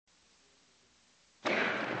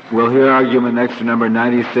We'll hear argument next to number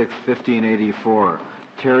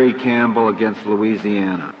 96-1584, Terry Campbell against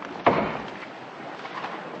Louisiana.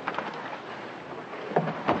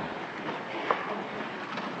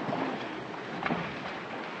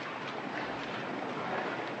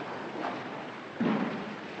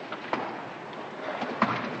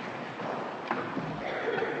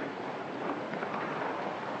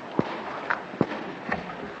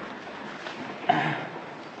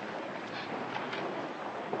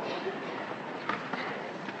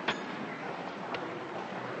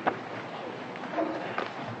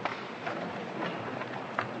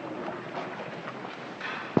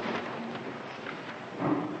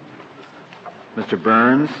 Mr.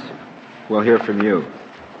 Burns, we'll hear from you.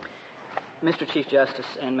 Mr. Chief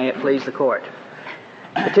Justice, and may it please the Court,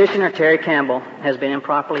 Petitioner Terry Campbell has been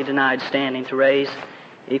improperly denied standing to raise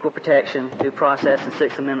equal protection, due process, and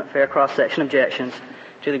Sixth Amendment fair cross-section objections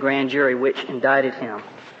to the grand jury which indicted him.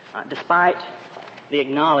 Despite the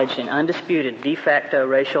acknowledged and undisputed de facto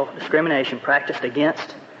racial discrimination practiced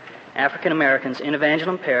against African Americans in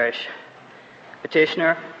Evangeline Parish,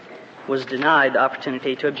 Petitioner was denied the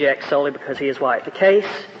opportunity to object solely because he is white. The case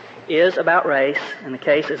is about race, and the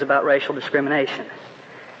case is about racial discrimination.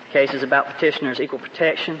 The case is about Petitioner's equal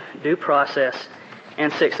protection, due process,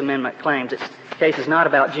 and Sixth Amendment claims. The case is not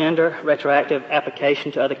about gender, retroactive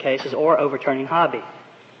application to other cases, or overturning hobby.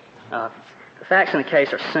 The facts in the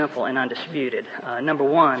case are simple and undisputed. Number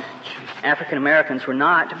one, African Americans were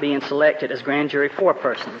not being selected as grand jury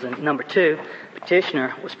forepersons. And number two,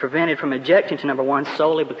 Petitioner was prevented from objecting to number one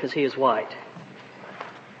solely because he is white.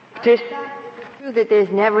 Is it true that there's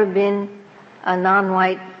never been a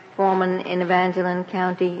non-white foreman in Evangeline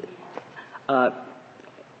County? I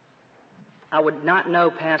would not know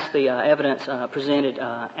past the evidence presented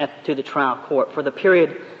to the trial court. For the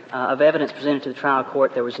period of evidence presented to the trial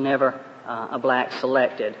court, there was never a black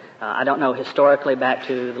selected. I don't know historically back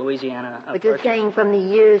to Louisiana. But you're saying from the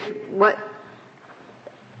years,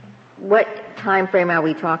 what time frame are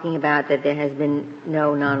we talking about that there has been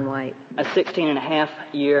no non-white? A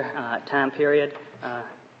 16-and-a-half-year time period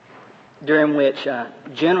during which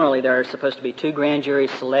generally there are supposed to be two grand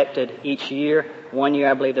juries selected each year. One year,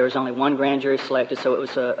 I believe, there was only one grand jury selected, so it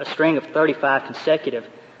was a string of 35 consecutive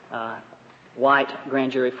white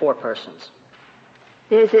grand jury forepersons.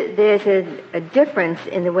 There's a difference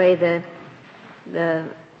in the way the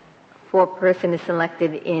foreperson is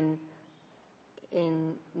selected in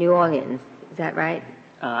New Orleans. Is that right?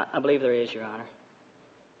 I believe there is, Your Honor.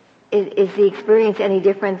 Is the experience any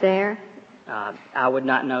different there? I would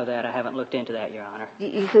not know that. I haven't looked into that, Your Honor.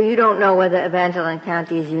 So you don't know whether Evangeline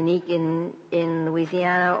County is unique in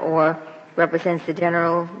Louisiana or represents the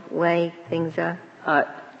general way things are?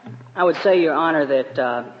 I would say, Your Honor, that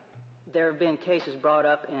there have been cases brought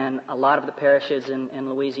up in a lot of the parishes in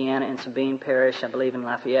Louisiana, in Sabine Parish, I believe in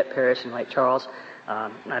Lafayette Parish, and Lake Charles.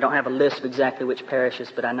 I don't have a list of exactly which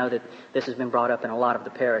parishes, but I know that this has been brought up in a lot of the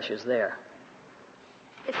parishes there.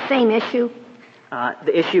 Same issue?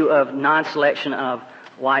 The issue of non-selection of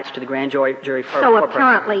whites to the grand jury. So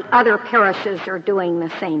apparently other parishes are doing the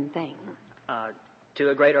same thing. To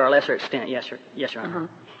a greater or lesser extent, yes, Your Honor.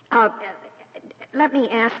 Let me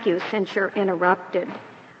ask you, since you're interrupted,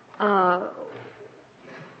 how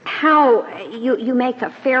you make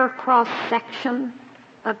a fair cross-section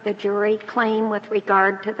of the jury claim with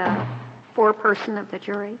regard to the foreperson of the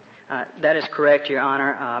jury? That is correct, Your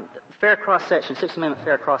Honor. Fair cross-section, Sixth Amendment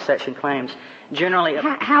fair cross-section claims generally...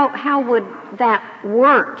 How would that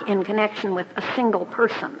work in connection with a single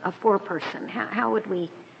person, a foreperson? How would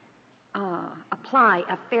we apply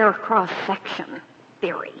a fair cross-section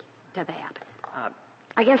theory to that?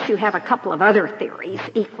 I guess you have a couple of other theories,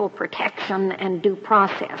 equal protection and due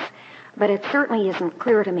process, but it certainly isn't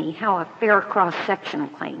clear to me how a fair cross-section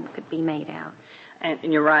claim could be made out.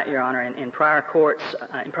 And you're right, Your Honor. In prior courts,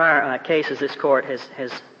 in prior cases, this court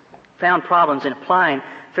has found problems in applying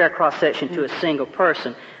fair cross-section to a single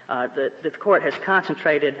person. The court has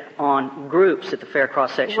concentrated on groups that the fair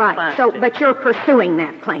cross-section applies to. Right. But you're pursuing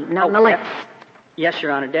that claim, nonetheless. Yes,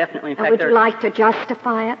 Your Honor, definitely. In fact, would you like to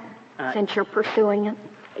justify it, since you're pursuing it?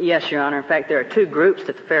 Yes, Your Honor. In fact, there are two groups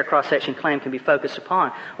that the fair cross-section claim can be focused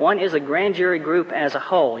upon. One is a grand jury group as a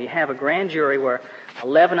whole. You have a grand jury where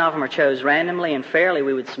 11 of them are chosen randomly and fairly,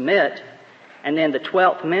 we would submit, and then the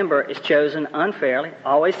 12th member is chosen unfairly,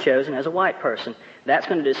 always chosen as a white person. That's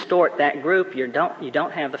going to distort that group. You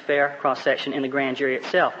don't have the fair cross-section in the grand jury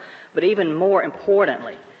itself. But even more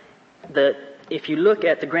importantly, if you look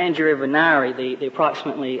at the grand jury of Venari, the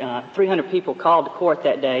approximately 300 people called to court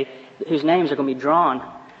that day, whose names are going to be drawn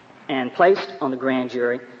and placed on the grand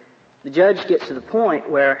jury, the judge gets to the point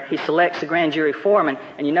where he selects the grand jury foreman,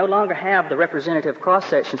 and you no longer have the representative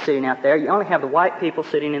cross-section sitting out there. You only have the white people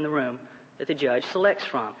sitting in the room that the judge selects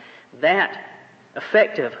from. That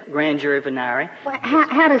effective grand jury venire. Well,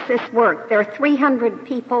 how does this work? There are 300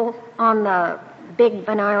 people on the big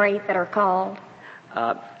venire that are called?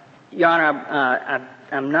 Your Honor,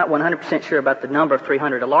 I'm not 100% sure about the number of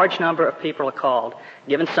 300. A large number of people are called,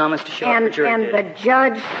 given summons to show up for jury duty. And the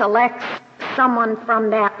judge selects someone from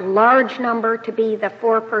that large number to be the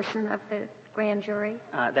foreperson of the grand jury?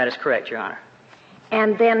 That is correct, Your Honor.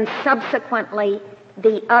 And then subsequently,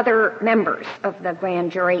 the other members of the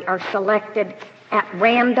grand jury are selected at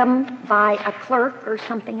random by a clerk or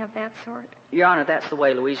something of that sort? Your Honor, that's the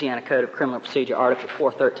way Louisiana Code of Criminal Procedure Article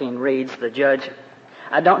 413 reads. The judge,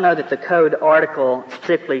 I don't know that the code article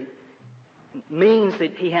specifically means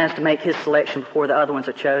that he has to make his selection before the other ones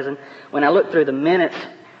are chosen. When I look through the minutes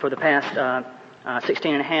for the past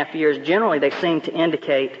 16 and a half years, generally they seem to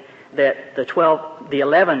indicate that the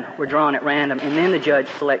 11 were drawn at random, and then the judge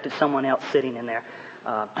selected someone else sitting in there.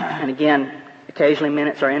 And again, occasionally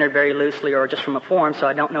minutes are entered very loosely or just from a form, so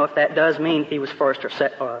I don't know if that does mean he was first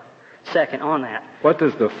or second on that. What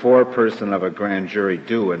does the foreperson of a grand jury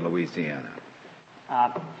do in Louisiana?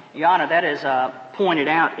 Your Honor, that is pointed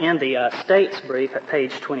out in the state's brief at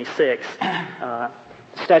page 26.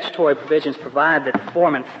 Statutory provisions provide that the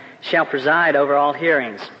foreman shall preside over all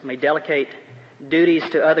hearings, may delegate duties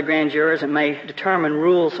to other grand jurors, and may determine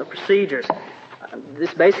rules of procedures.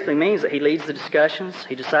 This basically means that he leads the discussions,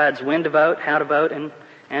 he decides when to vote, how to vote, and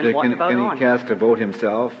what to vote on. Can he cast a vote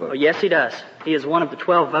himself? Oh, yes, he does. He is one of the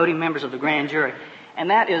 12 voting members of the grand jury. And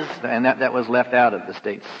that is... And that was left out of the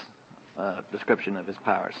state's description of his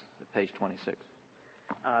powers at page 26.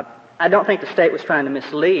 I don't think the state was trying to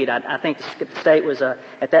mislead. I think the state was,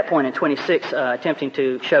 at that point in 26, attempting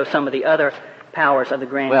to show some of the other powers of the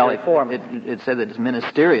grand jury foreman. It said that it's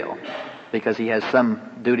ministerial because he has some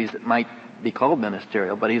duties that might be called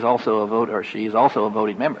ministerial, but he's also a vote, or she's also a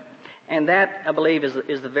voting member. And that, I believe,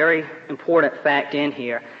 is the very important fact in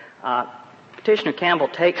here. Petitioner Campbell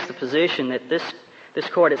takes the position that this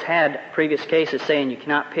court has had previous cases saying you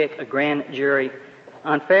cannot pick a grand jury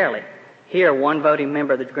unfairly. Here, one voting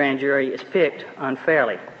member of the grand jury is picked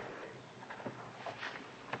unfairly.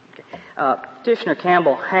 Petitioner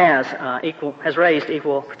Campbell has raised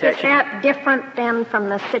equal protection. Is that different then from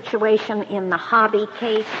the situation in the Hobby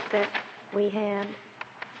case that we had?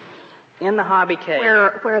 In the Hobby case,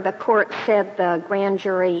 where the court said the grand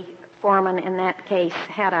jury foreman in that case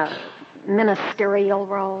had a ministerial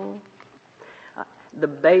role? The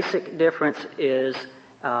basic difference is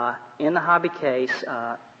in the Hobby case,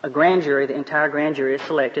 a grand jury, the entire grand jury is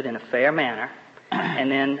selected in a fair manner, and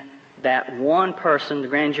then that one person, the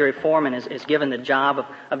grand jury foreman, is given the job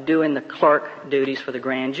of doing the clerk duties for the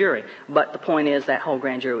grand jury. But the point is that whole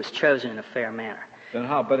grand jury was chosen in a fair manner.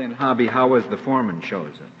 But in Hobby, how was the foreman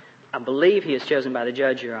chosen? I believe he is chosen by the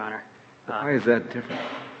judge, Your Honor. Why is that different?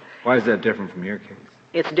 Why is that different from your case?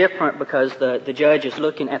 It's different because the judge is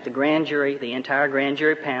looking at the grand jury, the entire grand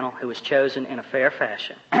jury panel, who was chosen in a fair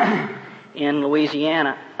fashion. In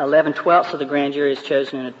Louisiana, 11/12 of the grand jury is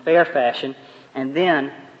chosen in a fair fashion, and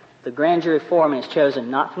then the grand jury foreman is chosen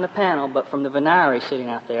not from the panel, but from the venire sitting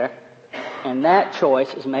out there, and that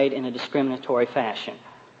choice is made in a discriminatory fashion.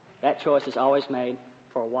 That choice is always made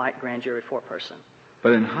for a white grand jury foreperson.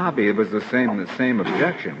 But in Hobby, it was the same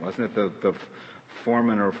objection, wasn't it? The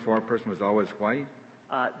foreman or foreperson was always white?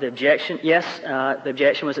 The objection was that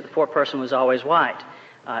the foreperson was always white.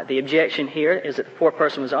 The objection here is that the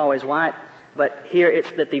foreperson was always white, but here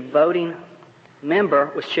it's that the voting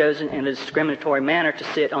member was chosen in a discriminatory manner to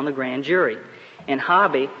sit on the grand jury. In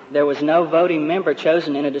Hobby, there was no voting member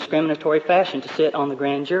chosen in a discriminatory fashion to sit on the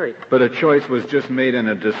grand jury. But a choice was just made in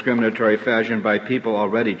a discriminatory fashion by people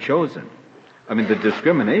already chosen. I mean, the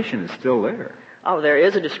discrimination is still there. Oh, there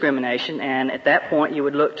is a discrimination, and at that point you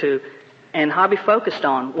would look to, and Hobby focused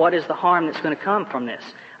on what is the harm that's going to come from this.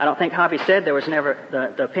 I don't think Hobby said there was never,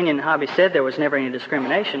 the opinion Hobby said there was never any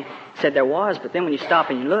discrimination, said there was, but then when you stop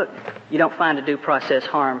and you look, you don't find a due process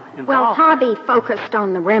harm involved. Well, Hobby focused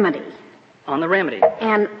on the remedy. On the remedy.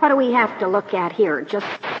 And what do we have to look at here? Just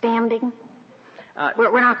standing?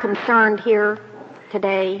 We're not concerned here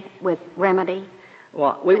today with remedy?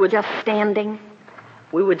 Well, we would just standing?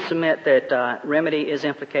 We would submit that remedy is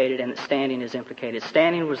implicated and that standing is implicated.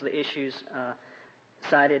 Standing was the issues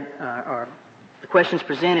cited, or the questions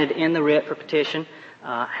presented in the writ for petition.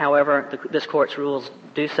 However, this Court's rules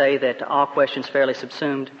do say that all questions fairly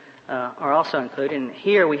subsumed are also included. And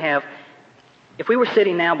here we have, if we were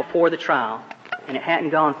sitting now before the trial and it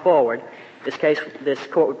hadn't gone forward, this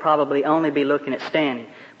Court would probably only be looking at standing.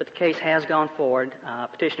 But the case has gone forward.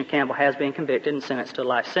 Petitioner Campbell has been convicted and sentenced to a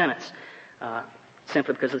life sentence,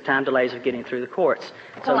 simply because of the time delays of getting through the courts.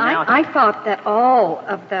 So now I thought that all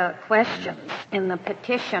of the questions in the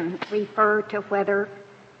petition refer to whether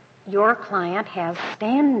your client has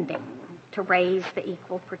standing to raise the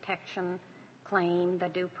equal protection claim, the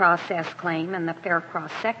due process claim, and the fair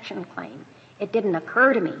cross-section claim. It didn't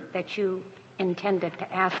occur to me that you intended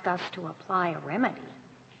to ask us to apply a remedy.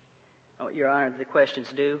 Oh, Your Honor, the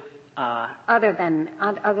questions do. Other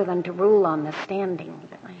than to rule on the standing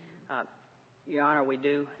claim. Your Honor, we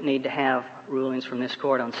do need to have rulings from this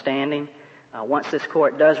court on standing. Once this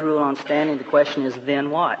court does rule on standing, the question is then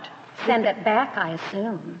what? Send it back, I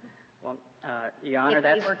assume. Well, Your Honor,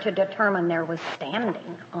 if we were to determine there was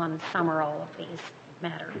standing on some or all of these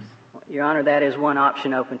matters. Your Honor, that is one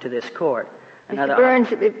option open to this court. Mr.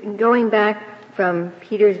 Burns, going back from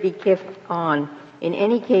Peters v. Kiff on, in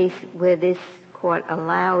any case where this court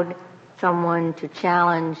allowed someone to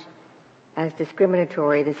challenge as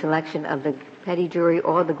discriminatory the selection of the petty jury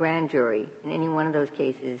or the grand jury, in any one of those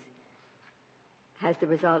cases, has the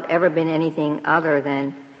result ever been anything other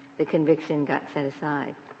than the conviction got set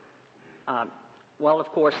aside? Well, of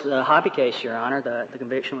course, the Hobby case, Your Honor, the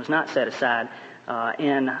conviction was not set aside.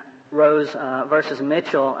 In Rose versus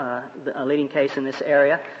Mitchell, a leading case in this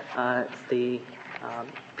area, the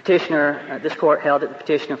petitioner, this court held that the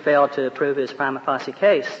petitioner failed to prove his prima facie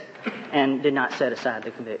case and did not set aside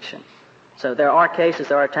the conviction. So there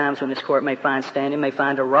are times when this court may find standing, may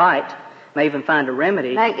find a right, may even find a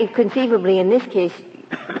remedy. Conceivably, in this case,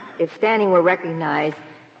 if standing were recognized,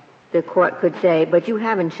 the court could say, but you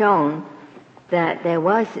haven't shown that there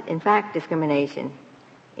was, in fact, discrimination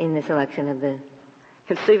in the selection of the...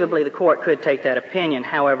 Conceivably, the court could take that opinion.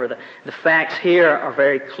 However, the facts here are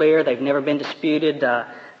very clear. They've never been disputed.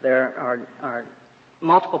 There are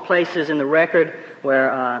multiple places in the record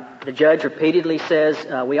where the judge repeatedly says,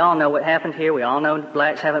 we all know what happened here. We all know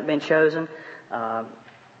blacks haven't been chosen. At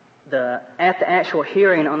the actual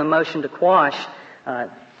hearing on the motion to quash,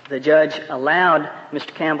 the judge allowed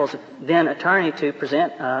Mr. Campbell's then attorney to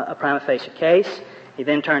present a prima facie case. He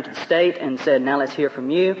then turned to the state and said, now let's hear from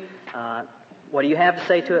you. What do you have to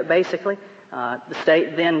say to it, basically? The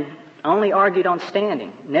state then only argued on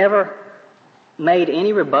standing, never made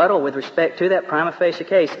any rebuttal with respect to that prima facie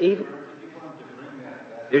case.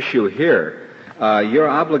 Issue here, you're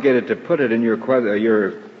obligated to put it in your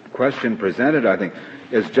question presented, I think.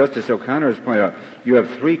 As Justice O'Connor has pointed out, you have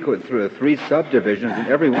three subdivisions, and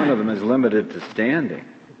every one of them is limited to standing.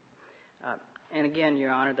 And again,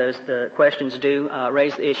 Your Honor, the questions do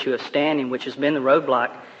raise the issue of standing, which has been the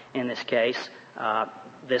roadblock in this case.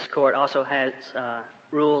 This court also has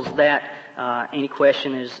rules that any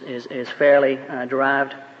question is fairly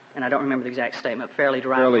derived, and I don't remember the exact statement, fairly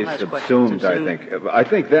derived. Fairly subsumed, I think. I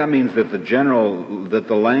think that means that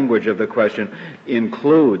the language of the question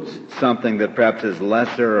includes something that perhaps is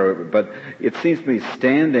lesser, but it seems to me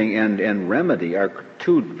standing and remedy are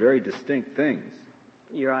two very distinct things.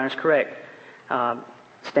 Your Honor is correct.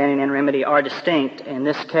 Standing and remedy are distinct. In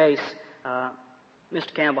this case,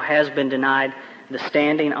 Mr. Campbell has been denied the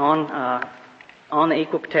standing on the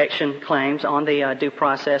equal protection claims, on the due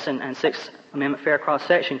process and Sixth Amendment fair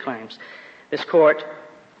cross-section claims. This court,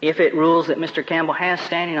 if it rules that Mr. Campbell has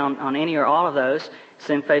standing on any or all of those, it's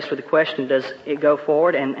then faced with the question, does it go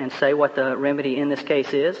forward and say what the remedy in this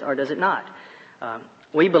case is, or does it not?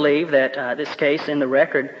 We believe that this case in the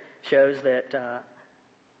record shows that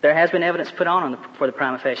there has been evidence put on for the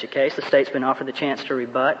prima facie case. The state's been offered the chance to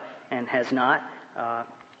rebut and has not.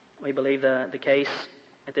 We believe the case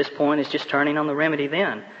at this point is just turning on the remedy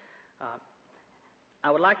then. I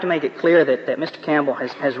would like to make it clear that Mr. Campbell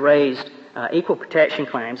has raised equal protection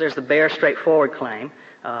claims. There's the bare, straightforward claim.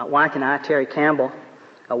 Why can I, Terry Campbell,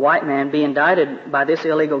 a white man, be indicted by this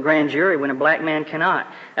illegal grand jury when a black man cannot?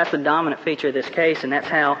 That's the dominant feature of this case, and that's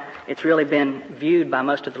how it's really been viewed by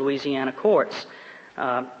most of the Louisiana courts.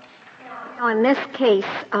 In this case,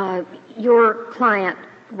 your client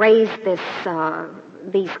raised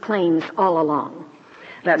these claims all along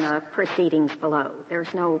in the proceedings below.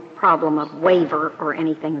 There's no problem of waiver or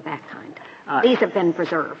anything of that kind. These have been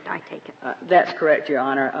preserved, I take it. That's correct, Your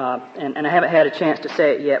Honor, and I haven't had a chance to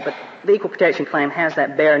say it yet, but the equal protection claim has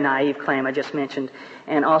that bare, naive claim I just mentioned,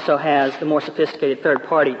 and also has the more sophisticated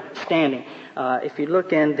third-party standing. If you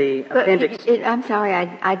look in the appendix... I'm sorry,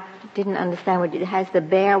 I didn't understand what it has. The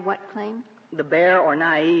bare what claim? The bare or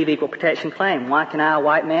naive equal protection claim. Why can I, a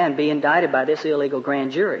white man, be indicted by this illegal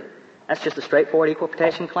grand jury? That's just a straightforward equal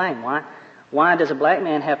protection claim. Why does a black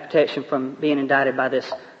man have protection from being indicted by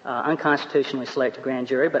this unconstitutionally select a grand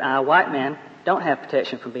jury, but I, a white man, don't have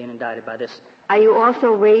protection from being indicted by this. Are you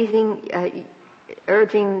also urging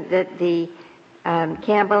that the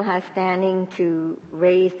Campbell has standing to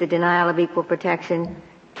raise the denial of equal protection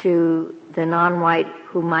to the non-white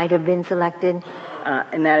who might have been selected?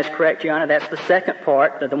 And that is correct, Your Honor. That's the second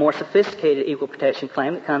part, the more sophisticated equal protection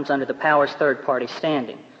claim that comes under the Powers third-party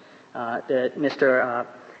standing. That Mr.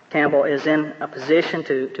 Campbell is in a position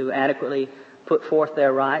to adequately put forth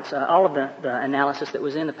their rights, all of the analysis that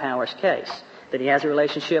was in the Powers case, that he has a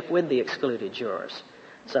relationship with the excluded jurors.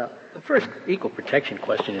 So the first equal protection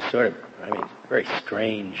question is sort of, a very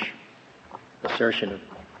strange assertion of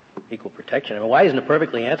equal protection. Why isn't a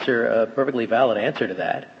perfectly valid answer to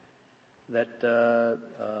that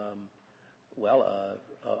a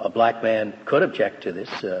black man could object to this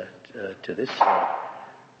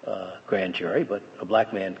grand jury, but a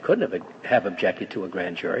black man couldn't have objected to a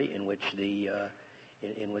grand jury in which the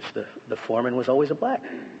foreman was always a black.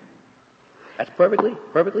 That's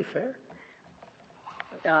perfectly fair.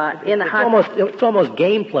 It's almost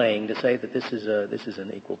game playing to say that this is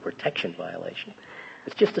an equal protection violation.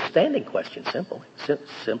 It's just a standing question,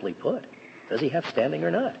 simply put. Does he have standing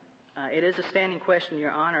or not? It is a standing question,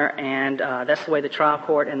 Your Honor, and that's the way the trial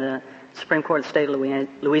court and the Supreme Court of the state of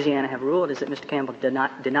Louisiana have ruled, is that Mr. Campbell did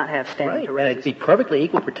not have standing to raise. And it'd be perfectly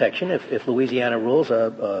equal protection if Louisiana rules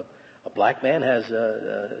a black man has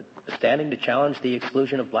standing to challenge the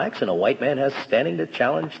exclusion of blacks, and a white man has standing to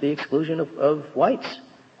challenge the exclusion of whites,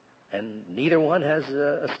 and neither one has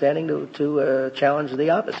a standing to challenge the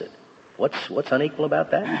opposite. What's unequal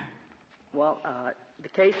about that? Well, the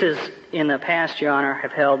cases in the past, Your Honor,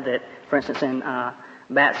 have held that, for instance, in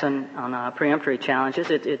Batson on preemptory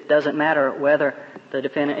challenges, it doesn't matter whether the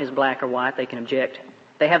defendant is black or white. They can object.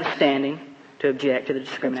 They have a standing to object to the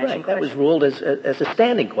discrimination. That's right. That was ruled as a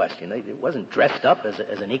standing question. It wasn't dressed up as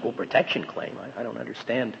an equal protection claim. I don't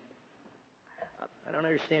understand. I don't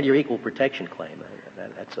understand your equal protection claim.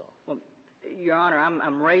 That's all. Well, Your Honor,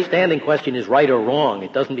 I'm raising... Standing question is right or wrong.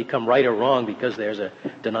 It doesn't become right or wrong because there's a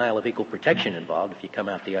denial of equal protection involved if you come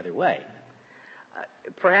out the other way.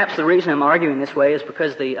 Perhaps the reason I'm arguing this way is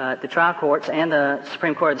because the trial courts and the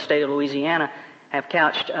Supreme Court of the state of Louisiana have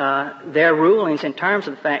couched their rulings in terms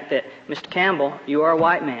of the fact that, Mr. Campbell, you are a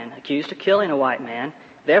white man, accused of killing a white man,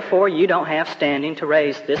 therefore you don't have standing to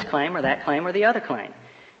raise this claim or that claim or the other claim.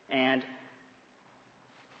 And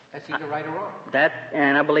that's either right or wrong.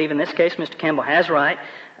 And I believe in this case Mr. Campbell has right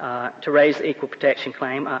to raise the equal protection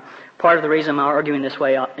claim. Part of the reason I'm arguing this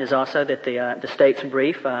way is also that the state's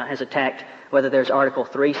brief has attacked whether there's Article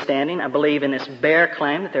III standing. I believe in this bare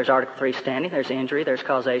claim that there's Article III standing. There's injury, there's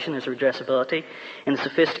causation, there's redressability. In the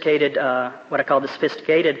sophisticated, what I call the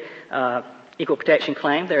sophisticated equal protection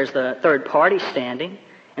claim, there's the third party standing.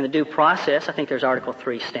 In the due process, I think there's Article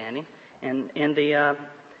III standing. And in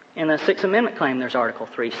the Sixth Amendment claim, there's Article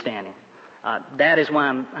III standing. That is why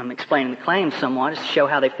I'm explaining the claims somewhat, is to show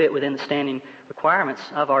how they fit within the standing requirements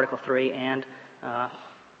of Article III and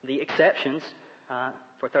the exceptions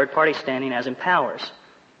for third-party standing as in Powers.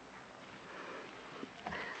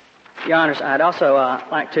 Your Honors, I'd also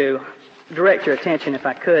like to direct your attention, if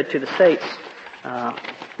I could, to the state's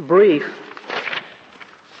brief.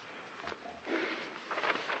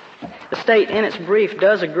 The state, in its brief,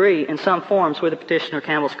 does agree in some forms with the petitioner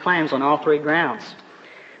Campbell's claims on all three grounds.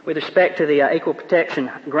 With respect to the equal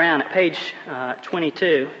protection ground, at page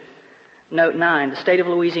 22, note 9, the state of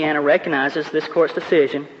Louisiana recognizes this court's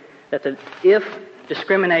decision that if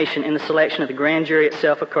discrimination in the selection of the grand jury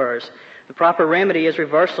itself occurs, the proper remedy is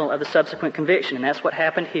reversal of the subsequent conviction, and that's what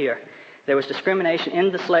happened here. There was discrimination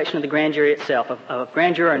in the selection of the grand jury itself. A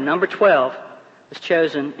grand juror number 12 was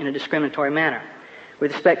chosen in a discriminatory manner.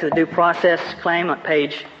 With respect to the due process claim on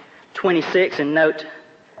page 26 in note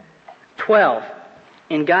 12,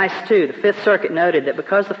 in Geist 2, the Fifth Circuit noted that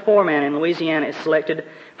because the foreman in Louisiana is selected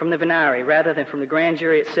from the venire rather than from the grand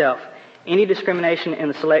jury itself, any discrimination in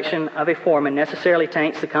the selection of a foreman necessarily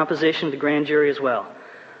taints the composition of the grand jury as well.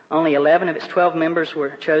 Only 11 of its 12 members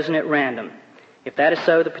were chosen at random. If that is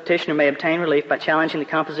so, the petitioner may obtain relief by challenging the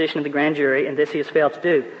composition of the grand jury, and this he has failed to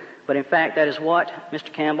do. But in fact, that is what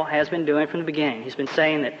Mr. Campbell has been doing from the beginning. He's been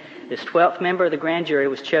saying that this 12th member of the grand jury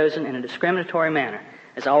was chosen in a discriminatory manner,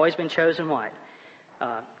 has always been chosen white.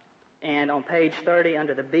 And on page 30,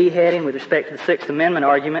 under the B heading, with respect to the Sixth Amendment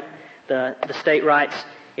argument, the state writes,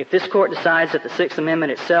 if this court decides that the Sixth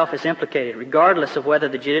Amendment itself is implicated, regardless of whether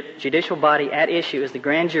the judicial body at issue is the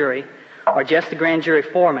grand jury or just the grand jury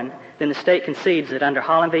foreman, then the state concedes that under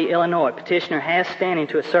Holland v. Illinois, petitioner has standing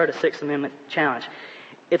to assert a Sixth Amendment challenge.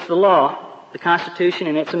 It's the law the Constitution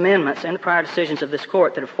and its amendments, and the prior decisions of this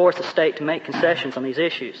Court that have forced the state to make concessions on these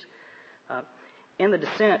issues. In the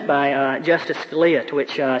dissent by Justice Scalia, to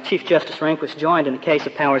which Chief Justice Rehnquist joined in the case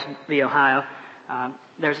of Powers v. Ohio,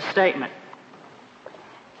 there's a statement.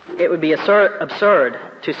 It would be absurd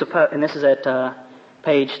to suppose, and this is at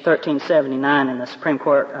page 1379 in the Supreme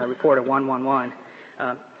Court Report of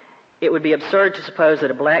 111, it would be absurd to suppose that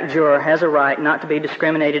a black juror has a right not to be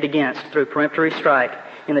discriminated against through peremptory strike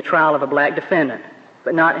in the trial of a black defendant,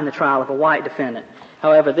 but not in the trial of a white defendant.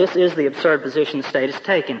 However, this is the absurd position the state has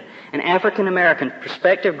taken. An African-American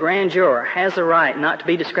prospective grand juror has the right not to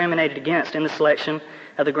be discriminated against in the selection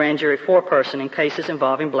of the grand jury foreperson in cases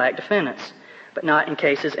involving black defendants, but not in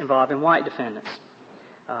cases involving white defendants.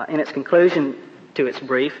 In its conclusion to its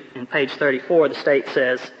brief, in page 34, the state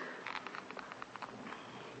says,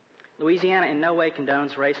 Louisiana in no way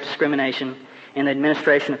condones race discrimination in the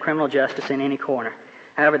administration of criminal justice in any corner.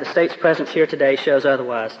 However, the state's presence here today shows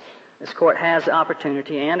otherwise. This Court has the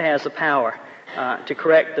opportunity and has the power to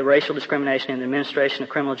correct the racial discrimination in the administration of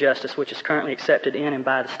criminal justice, which is currently accepted in and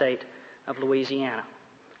by the state of Louisiana.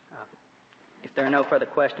 If there are no further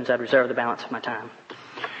questions, I'd reserve the balance of my time.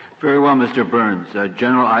 Very well, Mr. Burns.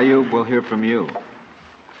 General Ayub, we'll hear from you.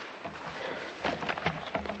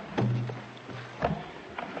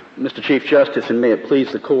 Mr. Chief Justice, and may it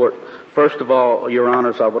please the Court, first of all, Your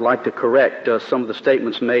Honors, I would like to correct some of the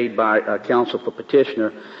statements made by counsel for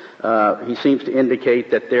petitioner. He seems to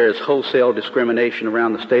indicate that there is wholesale discrimination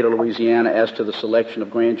around the state of Louisiana as to the selection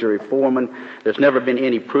of grand jury foremen. There's never been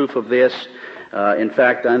any proof of this. In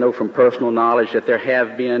fact, I know from personal knowledge that there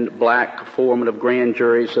have been black foremen of grand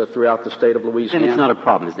juries throughout the state of Louisiana. And it's not a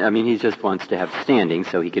problem. I mean, he just wants to have standing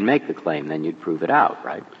so he can make the claim. Then you'd prove it out,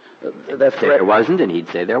 right? That's correct. There wasn't, and he'd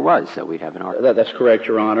say there was, so we'd have an argument. That's correct,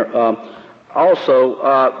 Your Honor.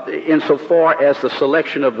 Also, insofar as the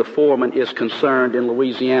selection of the foreman is concerned in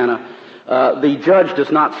Louisiana, the judge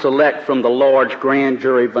does not select from the large grand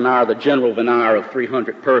jury venire, the general venire of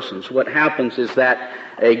 300 persons. What happens is that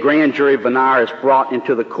a grand jury venire is brought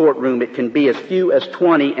into the courtroom. It can be as few as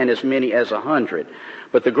 20 and as many as 100.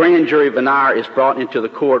 But the grand jury venire is brought into the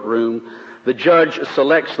courtroom. The judge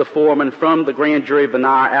selects the foreman from the grand jury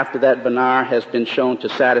venire after that venire has been shown to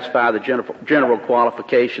satisfy the general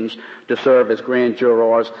qualifications to serve as grand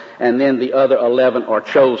jurors, and then the other 11 are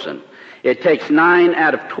chosen. It takes 9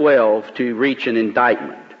 out of 12 to reach an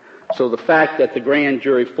indictment. So the fact that the grand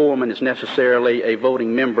jury foreman is necessarily a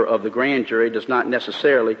voting member of the grand jury does not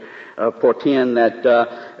necessarily portend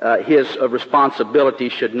that his responsibility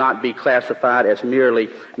should not be classified as merely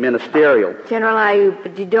ministerial. General Ayub,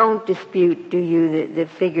 but you don't dispute, do you, the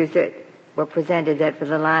figures that were presented that for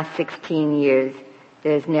the last 16 years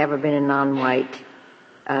there's never been a non-white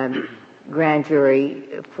grand jury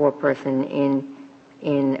foreperson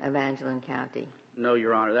in Evangeline County? No,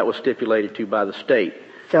 Your Honor. That was stipulated to by the state.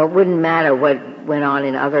 So it wouldn't matter what went on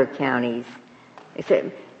in other counties,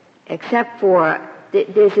 except for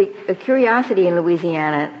there's a curiosity in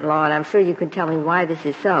Louisiana law, and I'm sure you can tell me why this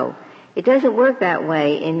is so. It doesn't work that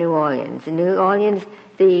way in New Orleans. In New Orleans,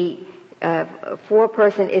 the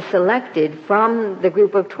foreperson is selected from the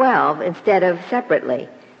group of 12 instead of separately.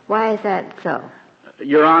 Why is that so?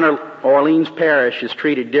 Your Honor, Orleans Parish is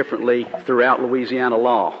treated differently throughout Louisiana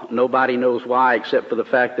law. Nobody knows why except for the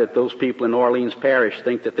fact that those people in Orleans Parish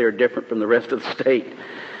think that they're different from the rest of the state.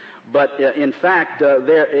 But in fact,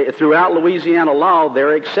 throughout Louisiana law, there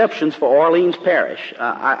are exceptions for Orleans Parish.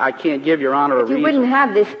 I can't give Your Honor a reason. You wouldn't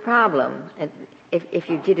have this problem if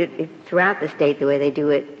you did it throughout the state the way they do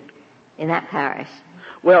it in that parish.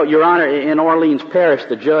 Well, Your Honor, in Orleans Parish,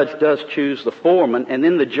 the judge does choose the foreman, and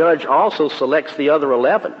then the judge also selects the other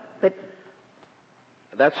 11. But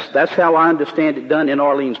that's how I understand it done in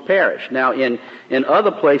Orleans Parish. Now, in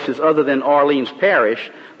other places other than Orleans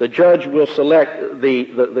Parish, the judge will select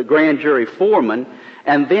the grand jury foreman,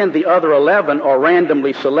 and then the other 11 are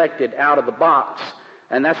randomly selected out of the box,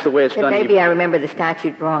 and that's the way it's done. Maybe I remember the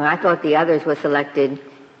statute wrong. I thought the others were selected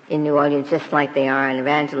in New Orleans just like they are in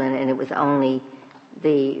Evangeline, and it was only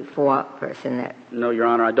the foreperson that... No, Your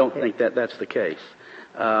Honor, I don't think that that's the case.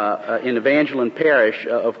 In Evangeline Parish,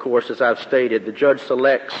 of course, as I've stated, the judge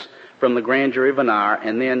selects from the grand jury venire,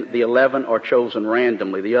 and then the 11 are chosen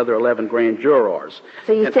randomly, the other 11 grand jurors.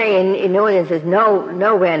 So you say in New Orleans there's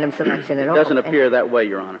no random selection at all? It doesn't appear that way,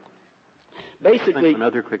 Your Honor. Basically...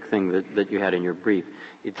 Another quick thing that you had in your brief,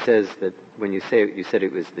 it says that when you said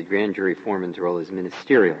it was the grand jury foreman's role is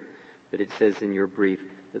ministerial, but it says in your brief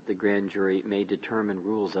that the grand jury may determine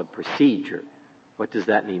rules of procedure. What does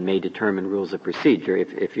that mean, may determine rules of procedure?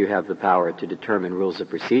 If you have the power to determine rules of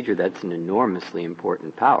procedure, that's an enormously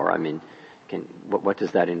important power. I mean, what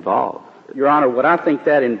does that involve? Your Honor, what I think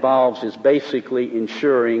that involves is basically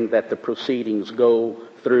ensuring that the proceedings go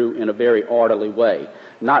through in a very orderly way,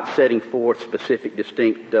 not setting forth specific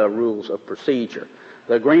distinct rules of procedure.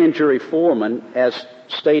 The grand jury foreman, as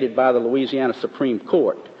stated by the Louisiana Supreme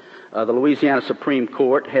Court, the Louisiana Supreme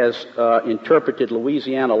Court has interpreted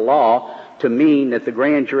Louisiana law to mean that the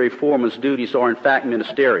grand jury foreman's duties are in fact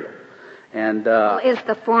ministerial. And is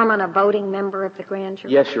the foreman a voting member of the grand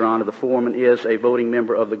jury? Yes, Your Honor, the foreman is a voting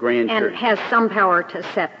member of the grand jury. And has some power to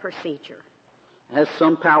set procedure. Has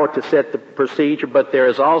some power to set the procedure, but there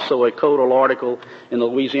is also a codal article in the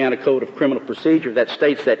Louisiana Code of Criminal Procedure that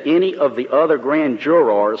states that any of the other grand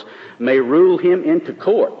jurors may rule him into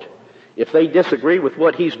court if they disagree with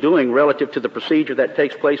what he's doing relative to the procedure that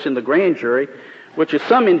takes place in the grand jury, which is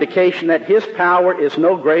some indication that his power is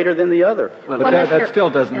no greater than the other. But that still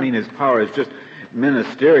doesn't mean his power is just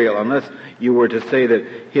ministerial, unless you were to say that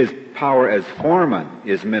his power as foreman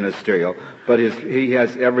is ministerial, but he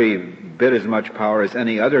has every bit as much power as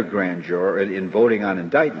any other grand juror in voting on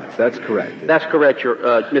indictments. That's correct. That's correct,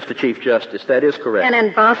 Mr. Chief Justice. That is correct. And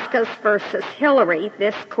in Vasquez versus Hillary,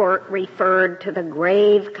 this court referred to the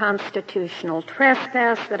grave constitutional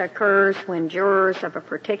trespass that occurs when jurors of a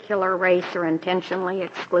particular race are intentionally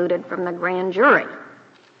excluded from the grand jury.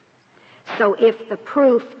 So if the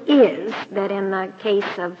proof is that in the case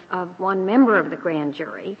of one member of the grand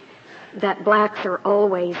jury, that blacks are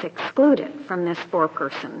always excluded from this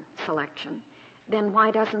four-person selection, then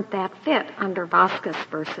why doesn't that fit under Vasquez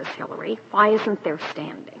versus Hillary? Why isn't there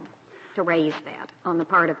standing to raise that on the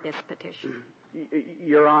part of this petitioner?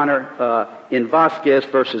 Your Honor, in Vasquez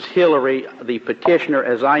versus Hillary, the petitioner,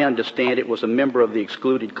 as I understand it, was a member of the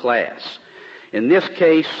excluded class. In this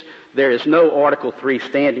case, there is no Article III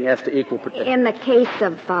standing as to equal protection. In the case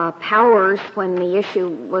of Powers, when the issue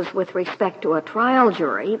was with respect to a trial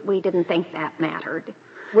jury, we didn't think that mattered.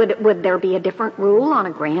 Would there be a different rule on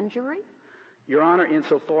a grand jury? Your Honor,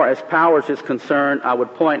 insofar as Powers is concerned, I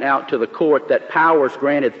would point out to the court that Powers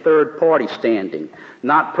granted third-party standing,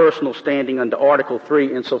 not personal standing under Article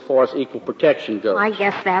III insofar as equal protection goes. I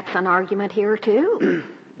guess that's an argument here, too.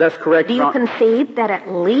 That's correct. Do you concede that at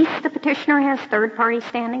least the petitioner has third-party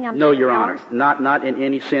standing? No, Your Honor, not in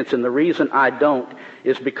any sense. And the reason I don't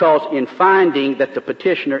is because in finding that the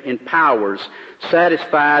petitioner in Powers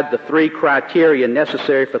satisfied the three criteria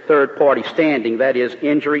necessary for third-party standing, that is,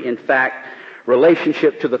 injury in fact,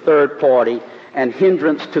 relationship to the third party, and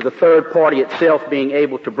hindrance to the third party itself being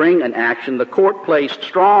able to bring an action, the court placed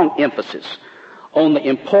strong emphasis on the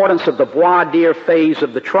importance of the voir dire phase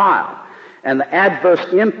of the trial and the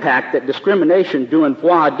adverse impact that discrimination during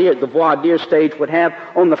the voir dire stage would have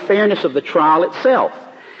on the fairness of the trial itself.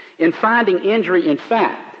 In finding injury in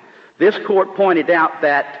fact, this court pointed out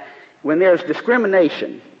that when there's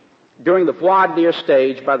discrimination during the voir dire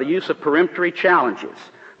stage by the use of peremptory challenges,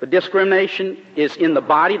 the discrimination is in the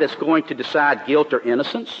body that's going to decide guilt or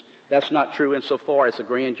innocence. That's not true insofar as the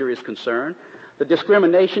grand jury is concerned. The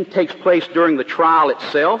discrimination takes place during the trial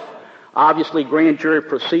itself. Obviously, grand jury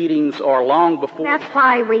proceedings are long before. That's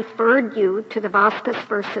why I referred you to the Vasquez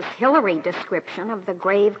versus Hillary description of the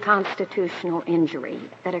grave constitutional injury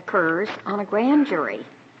that occurs on a grand jury.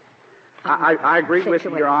 I agree with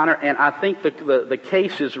you, Your Honor, and I think the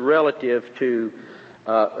case is relative to.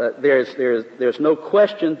 There's no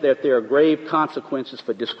question that there are grave consequences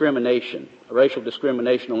for discrimination, racial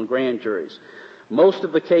discrimination on grand juries. Most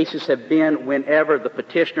of the cases have been whenever the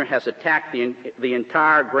petitioner has attacked the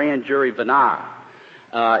entire grand jury veneer.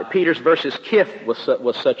 Peters versus Kiff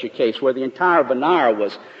was such a case where the entire veneer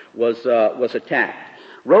was attacked.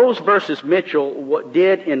 Rose versus Mitchell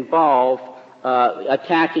did involve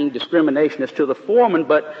attacking discrimination as to the foreman,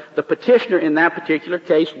 but the petitioner in that particular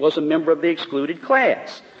case was a member of the excluded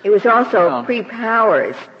class. It was also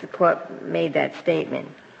pre-Powers the court made that statement.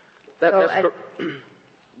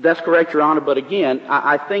 That's correct, Your Honor, but again,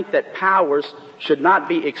 I think that Powers should not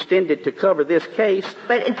be extended to cover this case.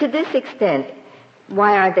 But to this extent,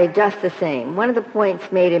 why aren't they just the same? One of the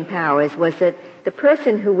points made in Powers was that the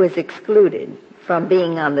person who was excluded from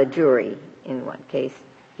being on the jury, in one case,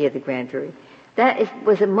 here the grand jury,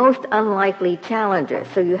 was a most unlikely challenger.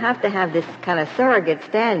 So you have to have this kind of surrogate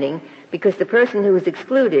standing because the person who was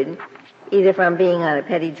excluded, either from being on a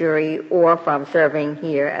petty jury or from serving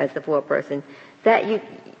here as the foreperson,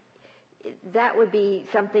 that would be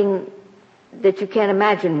something that you can't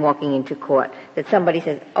imagine walking into court, that somebody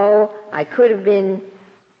says, oh, I could have been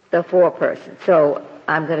the foreperson, so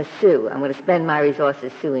I'm going to sue. I'm going to spend my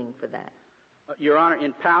resources suing for that. Your Honor,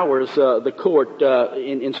 in Powers, the court,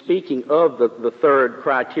 in speaking of the third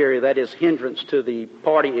criteria, that is hindrance to the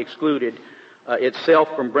party excluded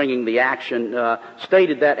itself from bringing the action,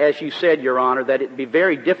 stated that, as you said, Your Honor, that it'd be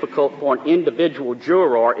very difficult for an individual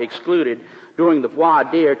juror excluded during the voir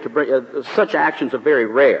dire to bring, such actions are very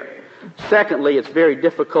rare. Secondly, it's very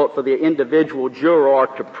difficult for the individual juror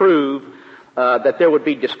to prove that there would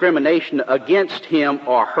be discrimination against him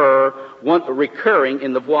or her recurring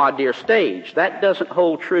in the voir dire stage. That doesn't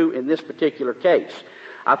hold true in this particular case.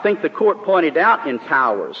 I think the court pointed out in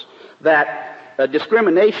Powers that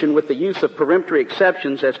discrimination with the use of peremptory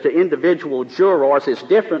exceptions as to individual jurors is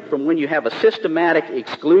different from when you have a systematic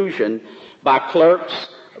exclusion by clerks,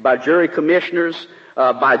 by jury commissioners,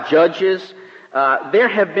 by judges. There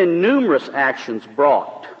have been numerous actions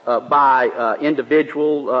brought by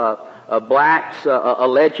individual blacks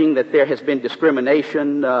alleging that there has been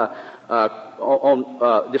discrimination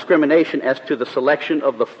discrimination as to the selection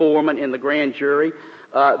of the foreman in the grand jury.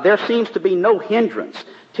 There seems to be no hindrance.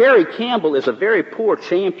 Terry Campbell is a very poor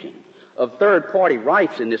champion of third-party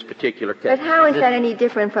rights in this particular case. But how is that any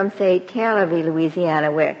different from, say, Taylor v.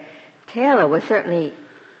 Louisiana, where Taylor was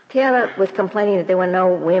complaining that there were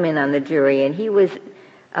no women on the jury, and he was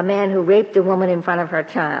a man who raped a woman in front of her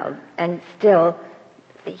child, and still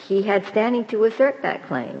he had standing to assert that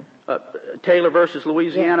claim. Taylor versus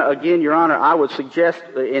Louisiana, again, Your Honor, I would suggest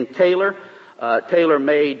in Taylor, Taylor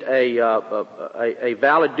made a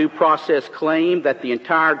valid due process claim that the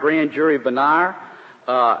entire grand jury veneer,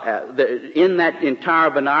 in that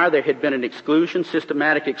entire veneer there had been an exclusion,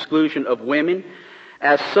 systematic exclusion of women.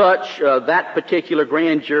 As such, that particular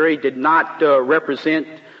grand jury did not represent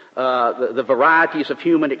the varieties of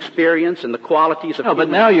human experience and the qualities of human... No,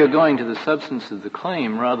 but now you're going to the substance of the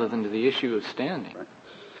claim rather than to the issue of standing. Right.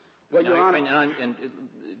 Well, Your Honor...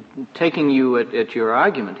 And taking you at your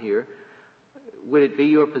argument here, would it be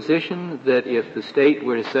your position that if the state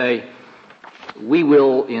were to say, we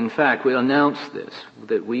will, in fact, we'll announce this,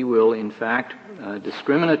 that we will, in fact,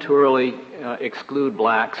 discriminatorily exclude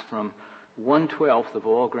blacks from 1/12 of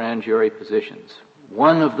all grand jury positions.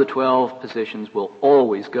 One of the 12 positions will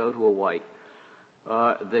always go to a white.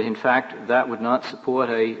 That, in fact, that would not support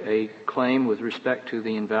a claim with respect to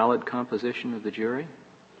the invalid composition of the jury?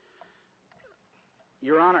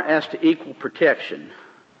 Your Honor, as to equal protection,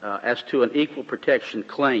 as to an equal protection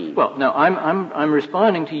claim... Well, no, I'm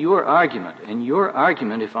responding to your argument, and your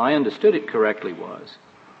argument, if I understood it correctly, was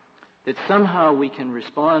that somehow we can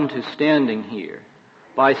respond to standing here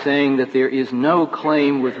by saying that there is no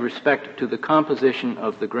claim with respect to the composition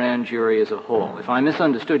of the grand jury as a whole. If I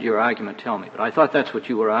misunderstood your argument, tell me, but I thought that's what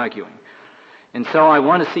you were arguing. And so I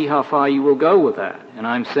want to see how far you will go with that. And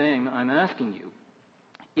I'm asking you,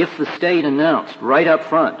 if the state announced right up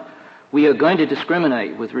front, we are going to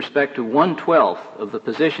discriminate with respect to 1/12 of the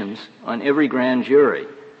positions on every grand jury,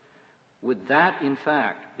 would that, in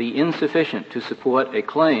fact, be insufficient to support a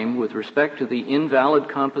claim with respect to the invalid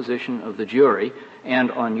composition of the jury,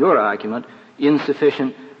 and, on your argument,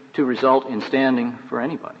 insufficient to result in standing for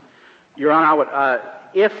anybody? Your Honor, I would,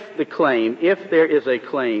 if there is a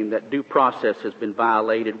claim that due process has been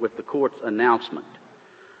violated with the court's announcement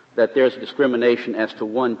that there's discrimination as to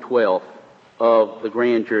 1/12 of the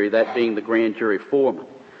grand jury, that being the grand jury foreman,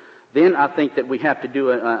 then I think that we have to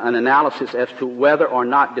do an analysis as to whether or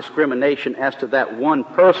not discrimination as to that one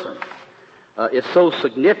person is so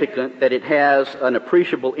significant that it has an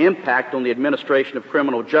appreciable impact on the administration of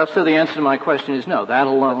criminal justice. So the answer to my question is no. That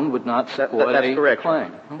alone would not support that's a correct.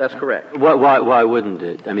 claim. That's correct. Why wouldn't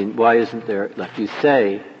it? I mean, why isn't there... If you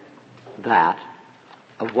say that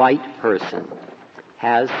a white person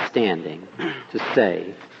has standing to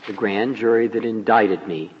say the grand jury that indicted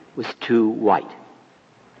me was too white.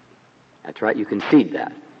 That's right, you concede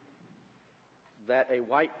that. That a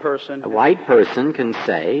white person... A white person can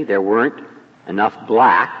say there weren't enough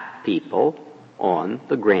black people on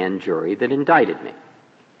the grand jury that indicted me.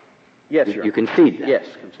 Yes, Your Honor. You concede that? Yes,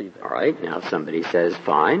 concede that. All right, now somebody says,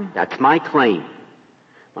 fine, that's my claim.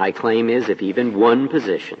 My claim is if even one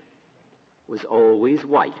position was always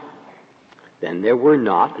white, then there were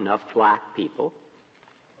not enough black people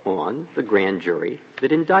on the grand jury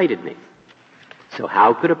that indicted me. So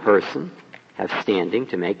how could a person have standing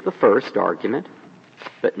to make the first argument,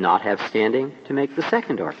 but not have standing to make the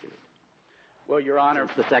second argument? Well, Your Honor...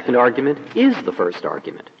 Since the second argument is the first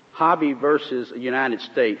argument. Hobby versus United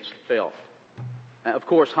States felt. Of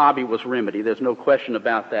course, Hobby was remedy. There's no question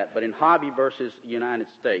about that. But in Hobby versus United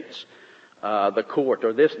States, the court,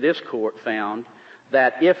 or this court, found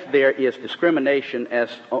that if there is discrimination as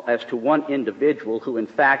to one individual who in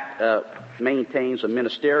fact maintains a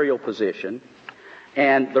ministerial position,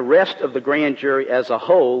 and the rest of the grand jury as a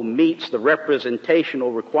whole meets the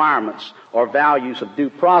representational requirements or values of due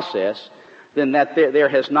process, then that there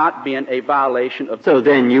has not been a violation of... So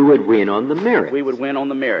then you would win on the merits. We would win on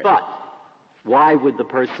the merits. But why would the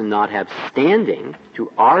person not have standing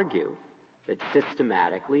to argue that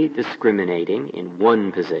systematically discriminating in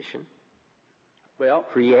one position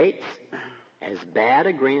creates as bad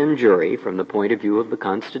a grand jury from the point of view of the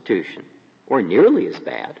Constitution, or nearly as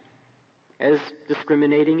bad, as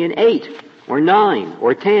discriminating in 8 or 9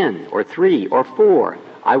 or 10 or 3 or 4?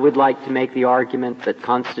 I would like to make the argument that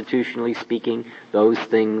constitutionally speaking, those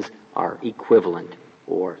things are equivalent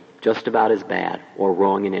or just about as bad or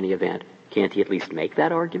wrong in any event. Can't he at least make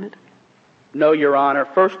that argument? No, Your Honor.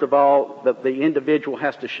 First of all, the individual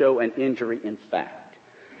has to show an injury in fact.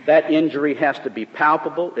 That injury has to be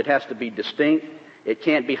palpable. It has to be distinct. It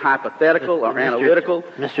can't be hypothetical or analytical.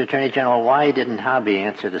 Mr. Attorney General, why didn't Hobby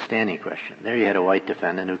answer the standing question? There you had a white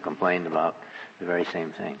defendant who complained about the very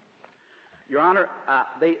same thing. Your Honor,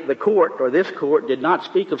 the court, or this court, did not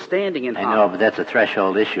speak of standing in Hobby. I know, but that's a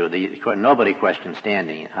threshold issue. Nobody questioned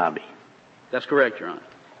standing in Hobby. That's correct, Your Honor.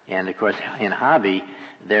 And, of course, in Hobby,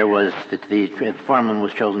 there was the foreman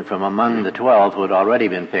was chosen from among the 12 who had already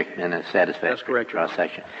been picked in a satisfactory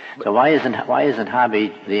cross-section. So why isn't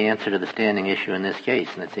Hobby the answer to the standing issue in this case?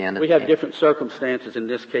 And it's the end of we have different circumstances in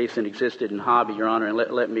this case than existed in Hobby, Your Honor, and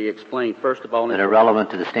let me explain. First of all... That are relevant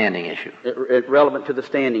to the standing issue. Relevant to the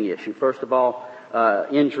standing issue. First of all,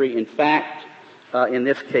 injury in fact... in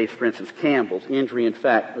this case, for instance, Campbell's injury in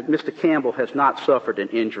fact. Mr. Campbell has not suffered an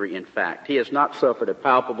injury in fact. He has not suffered a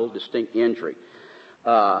palpable, distinct injury.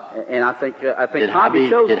 And I think Hobby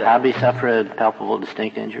shows that. Did Hobby suffer a palpable,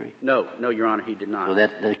 distinct injury? No, Your Honor, he did not. So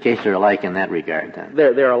the cases are alike in that regard, then?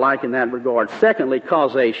 They're alike in that regard. Secondly,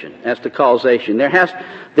 causation. As to causation,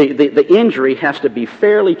 the injury has to be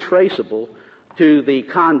fairly traceable to the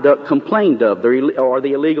conduct complained of, or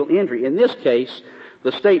the illegal injury. In this case,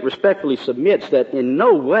 the State respectfully submits that in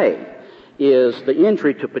no way is the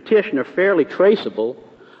injury to petitioner fairly traceable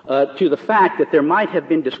to the fact that there might have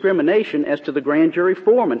been discrimination as to the grand jury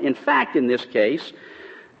foreman. In fact, in this case,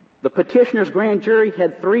 the petitioner's grand jury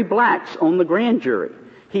had 3 blacks on the grand jury.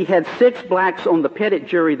 He had 6 blacks on the petit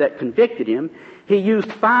jury that convicted him. He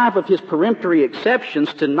used 5 of his peremptory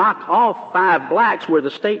exceptions to knock off 5 blacks where the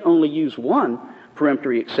State only used 1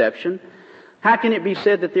 peremptory exception. How can it be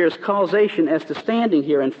said that there is causation as to standing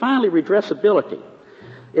here? And finally, redressability.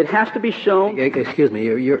 It has to be shown... Excuse me,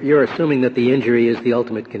 you're assuming that the injury is the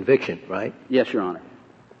ultimate conviction, right? Yes, Your Honor.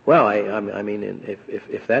 Well, I mean,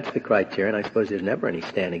 if that's the criterion, I suppose there's never any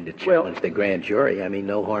standing to challenge the grand jury. I mean,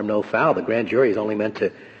 no harm, no foul. The grand jury is only meant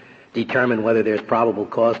to determine whether there's probable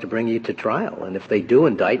cause to bring you to trial. And if they do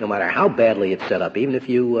indict, no matter how badly it's set up, even if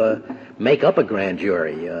you make up a grand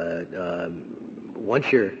jury,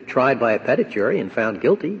 once you're tried by a petit jury and found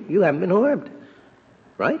guilty, you haven't been harmed,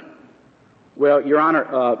 right? Well, Your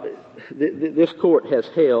Honor, this court has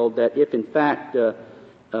held that if, in fact,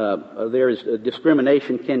 there is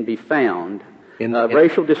discrimination can be found,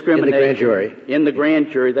 racial discrimination... In the grand jury. In the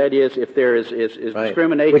grand jury, that is, if there is right.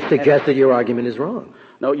 discrimination... Which suggests that your argument is wrong.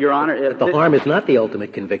 No, Your Honor... the harm is not the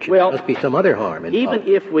ultimate conviction. Well, there must be some other harm involved.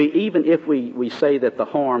 Even if we say that the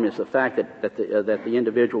harm is the fact that the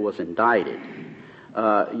individual was indicted...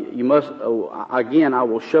 you must, again, I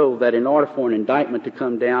will show that in order for an indictment to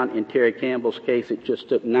come down in Terry Campbell's case, it just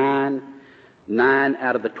took 9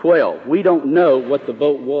 out of the 12. We don't know what the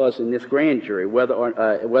vote was in this grand jury, whether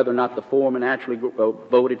or not the foreman actually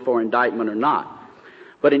voted for indictment or not.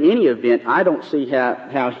 But in any event, I don't see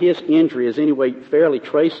how his injury is any way fairly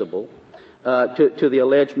traceable to the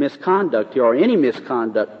alleged misconduct or any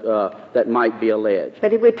misconduct that might be alleged.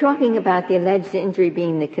 But if we're talking about the alleged injury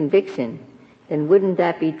being the conviction, then wouldn't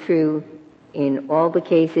that be true in all the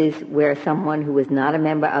cases where someone who is not a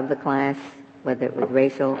member of the class, whether it was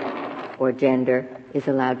racial or gender, is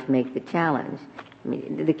allowed to make the challenge? I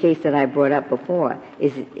mean, the case that I brought up before,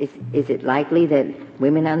 is it likely that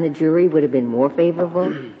women on the jury would have been more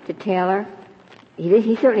favorable to Taylor?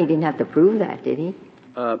 He certainly didn't have to prove that, did he?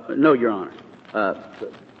 No, Your Honor.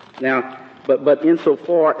 Now, but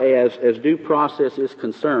insofar as due process is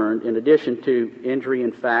concerned, in addition to injury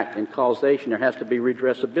in fact and causation, there has to be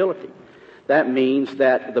redressability. That means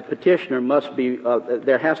that the petitioner must be,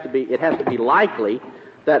 it has to be likely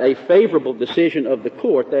that a favorable decision of the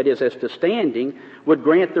court, that is, as to standing, would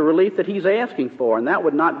grant the relief that he's asking for. And that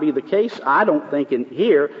would not be the case, I don't think,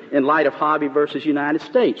 here in light of Hobby versus United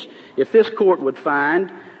States. If this court would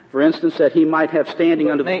find, for instance, that he might have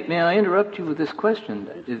standing under... May I interrupt you with this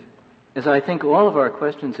question? As I think all of our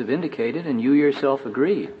questions have indicated, and you yourself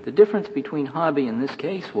agree, the difference between Hobby and this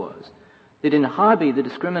case was that in Hobby the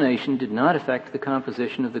discrimination did not affect the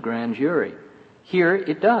composition of the grand jury. Here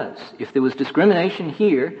it does. If there was discrimination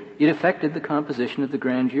here, it affected the composition of the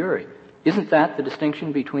grand jury. Isn't that the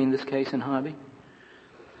distinction between this case and Hobby?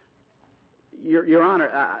 Your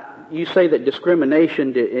Honor, you say that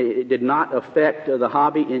discrimination did not affect the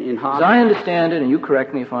Hobby in Hobby? As I understand it, and you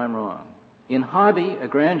correct me if I'm wrong, in Hobby, a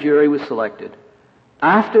grand jury was selected.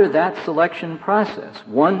 After that selection process,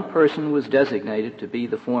 one person was designated to be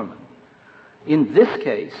the foreman. In this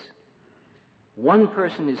case, one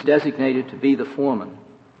person is designated to be the foreman,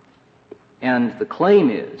 and the claim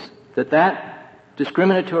is that that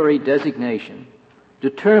discriminatory designation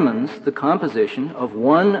determines the composition of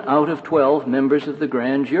 1 out of 12 members of the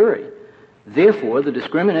grand jury. Therefore, the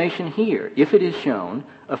discrimination here, if it is shown,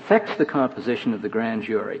 affects the composition of the grand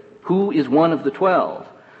jury. Who is 1 of the 12?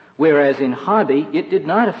 Whereas in Hobby, it did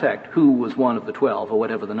not affect who was 1 of the 12, or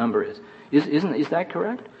whatever the number is. Is that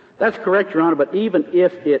correct? That's correct, Your Honor, but even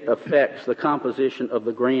if it affects the composition of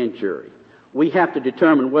the grand jury, we have to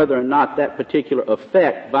determine whether or not that particular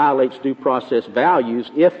effect violates due process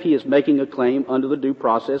values if he is making a claim under the due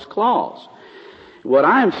process clause. What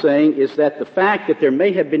I am saying is that the fact that there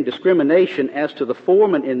may have been discrimination as to the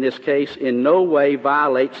foreman in this case in no way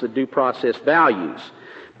violates the due process values,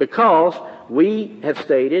 because we have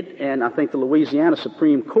stated, and I think the Louisiana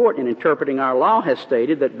Supreme Court in interpreting our law has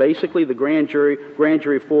stated, that basically the grand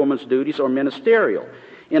jury foreman's duties are ministerial.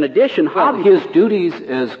 In addition, his duties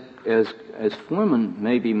as foreman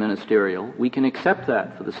may be ministerial. We can accept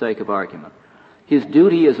that for the sake of argument. His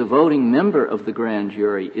duty as a voting member of the grand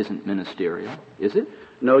jury isn't ministerial, is it?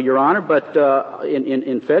 No, Your Honor, but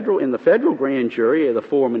in the federal grand jury, the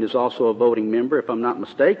foreman is also a voting member, if I'm not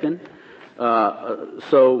mistaken. Let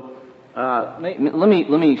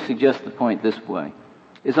me suggest the point this way.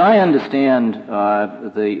 As I understand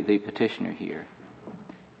the petitioner here,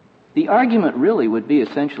 the argument really would be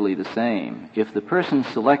essentially the same if the person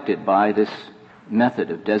selected by this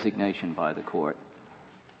method of designation by the court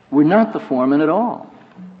were not the foreman at all.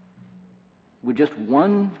 We're just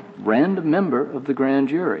one random member of the grand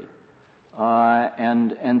jury.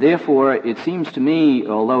 And therefore, it seems to me,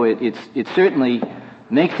 although it certainly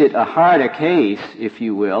makes it a harder case, if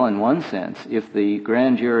you will, in one sense, if the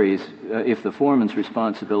grand jury's, if the foreman's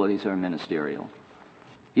responsibilities are ministerial,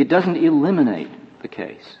 it doesn't eliminate the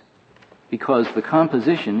case, because the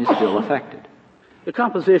composition is still affected. The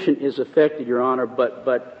composition is affected, Your Honor,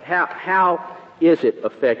 but how is it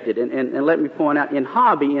affected? And let me point out, in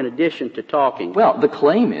Hobby, in addition to talking... Well, the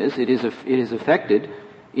claim is it is affected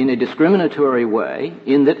in a discriminatory way,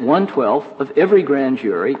 in that 1/12 of every grand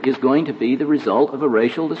jury is going to be the result of a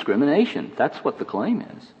racial discrimination. That's what the claim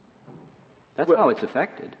is. That's how it's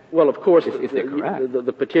affected. Well, of course, if they're correct.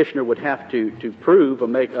 The petitioner would have to prove or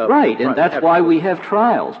make a... Right, and that's why we have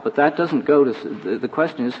trials, but that doesn't go to... The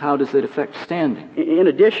question is, how does it affect standing? In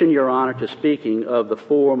addition, Your Honor, to speaking of the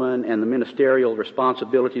foreman and the ministerial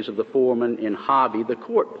responsibilities of the foreman in Hobby, the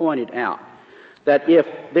court pointed out that if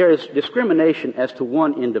there is discrimination as to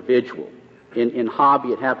one individual, in Hobby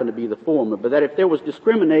it happened to be the foreman, but that if there was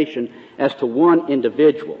discrimination as to one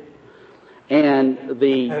individual, and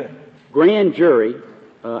the grand jury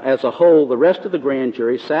as a whole, the rest of the grand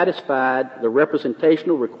jury satisfied the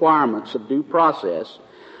representational requirements of due process,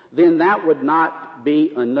 then that would not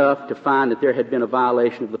be enough to find that there had been a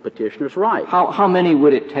violation of the petitioner's right. How many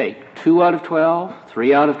would it take? 2 out of 12?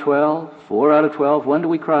 3 out of 12? 4 out of 12? When do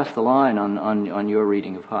we cross the line on your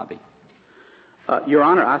reading of Hobby? Your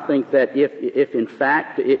Honor, I think that if in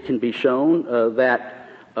fact it can be shown that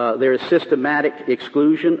there is systematic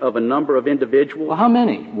exclusion of a number of individuals... Well, how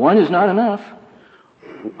many? 1 is not enough.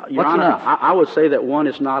 Your Honor, enough? I would say that 1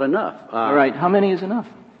 is not enough. All right, how many is enough?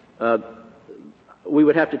 We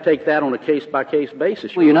would have to take that on a case-by-case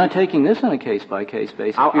basis. Well, you're not taking this on a case-by-case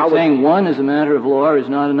basis. You're saying 1 as a matter of law is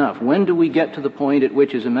not enough. When do we get to the point at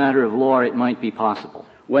which, as a matter of law, it might be possible?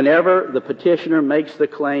 Whenever the petitioner makes the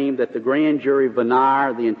claim that the grand jury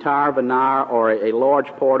veneer, the entire veneer, or a large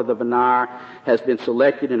part of the veneer, has been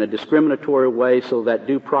selected in a discriminatory way so that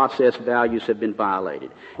due process values have been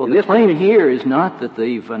violated. Well, the claim here is not that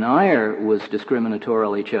the veneer was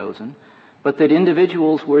discriminatorily chosen, but that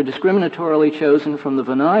individuals were discriminatorily chosen from the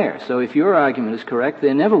veneer. So if your argument is correct,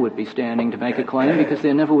 there never would be standing to make a claim because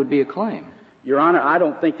there never would be a claim. Your Honor, I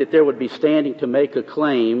don't think that there would be standing to make a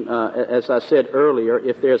claim, as I said earlier,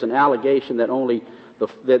 if there's an allegation that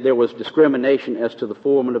that there was discrimination as to the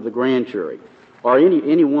foreman of the grand jury, or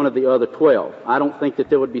any one of the other 12. I don't think that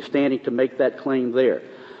there would be standing to make that claim there.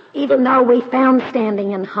 Even though we found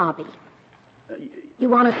standing in Hobby, you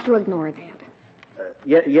want us to ignore that?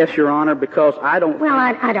 Yes, Your Honor, because I don't. Well,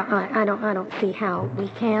 I don't see how we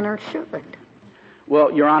can or should.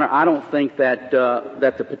 Well, Your Honor, I don't think that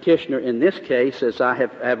that the petitioner in this case, as I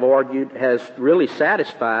have argued, has really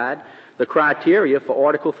satisfied the criteria for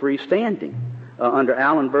Article III standing under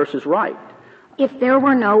Allen versus Wright. If there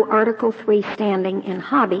were no Article III standing in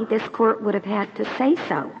Hobby, this court would have had to say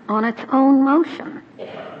so on its own motion.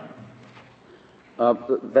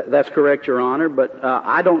 That's correct, Your Honor, but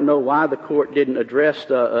I don't know why the court didn't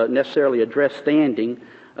necessarily address standing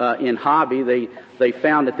in Hobby. They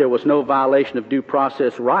found that there was no violation of due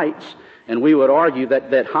process rights, and we would argue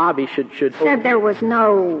that Hobby should said there was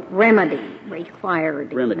no remedy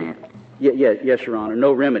required. Remedy. In that. Yes, Your Honor,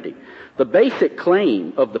 no remedy. The basic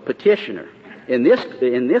claim of the petitioner in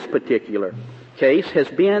this particular case has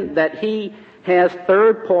been that he has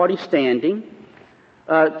third-party standing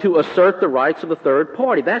to assert the rights of a third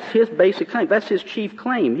party. That's his basic claim. That's his chief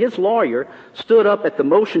claim. His lawyer stood up at the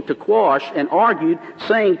motion to quash and argued,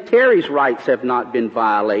 saying Terry's rights have not been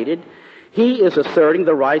violated. He is asserting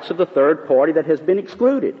the rights of the third party that has been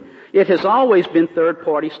excluded. It has always been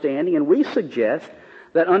third-party standing, and we suggest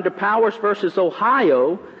that under Powers versus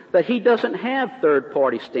Ohio, that he doesn't have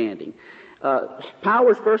third-party standing.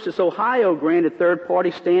 Powers versus Ohio granted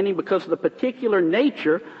third-party standing because of the particular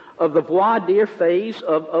nature of the voir dire phase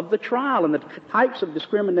of the trial and the types of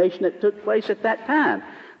discrimination that took place at that time.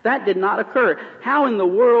 That did not occur. How in the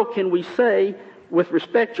world can we say, with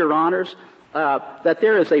respect, Your Honors, that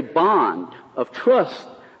there is a bond of trust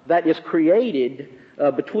that is created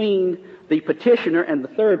between the petitioner and the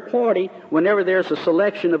third party whenever there's a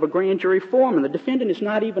selection of a grand jury foreman? The defendant is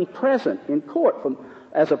not even present in court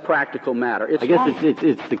as a practical matter. I guess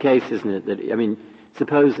it's the case, isn't it, that,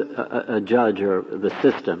 suppose a judge or the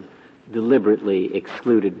system deliberately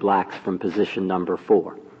excluded blacks from position number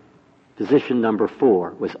 4. Position number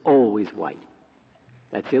 4 was always white.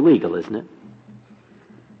 That's illegal, isn't it?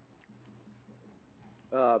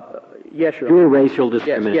 Yes, Your Honor. Pure racial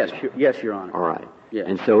discrimination. Yes, Your Honor. All right. Yes.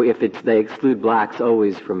 And so if they exclude blacks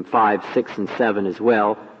always from 5, 6, and 7 as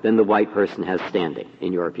well, then the white person has standing,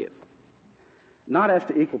 in your view. Not as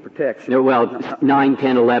to equal protection. No, well, 9,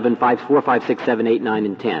 10, 11, 4, 5, 6, 7, 8, 9,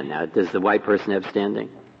 and 10. Now, does the white person have standing?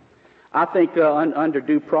 I think under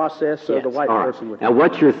due process, yes. the white person would. Now,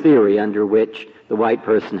 what's your theory under which the white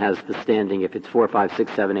person has the standing if it's 4, 5,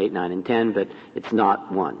 6, 7, 8, 9, and 10, but it's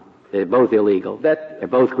not 1? They're both illegal. They're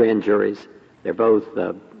both grand juries. They're both,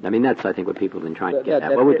 that's, I think, what people have been trying to get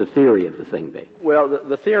at. What would the theory of the thing be? Well,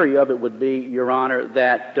 the theory of it would be, Your Honor,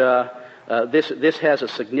 that this has a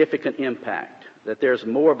significant impact, that there's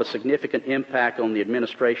more of a significant impact on the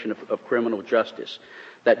administration of criminal justice,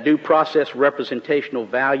 that due process representational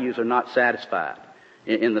values are not satisfied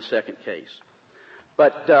in the second case.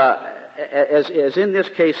 But as in this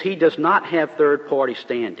case, he does not have third-party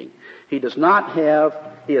standing. He has not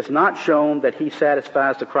shown that he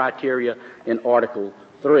satisfies the criteria in Article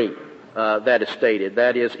 3 that is stated.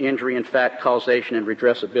 That is injury in fact, causation, and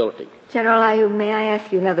redressability. General Ayub, may I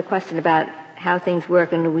ask you another question about how things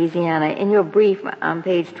work in Louisiana? In your brief on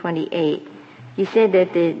page 28, you said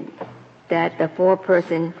that the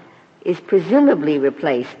foreperson is presumably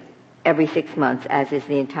replaced every 6 months, as is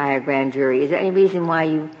the entire grand jury. Is there any reason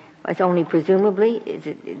why it's only presumably?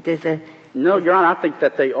 No, Your Honor, I think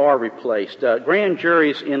that they are replaced. Grand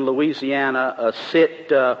juries in Louisiana sit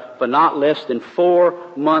for not less than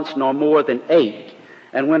 4 months nor more than 8.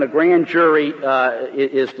 And when a grand jury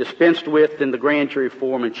is dispensed with, then the grand jury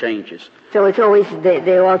foreman changes. So it's always,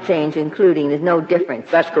 they all change, including, there's no difference.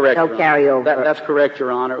 That's correct, no carryover. That's correct,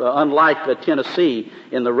 Your Honor. Unlike Tennessee,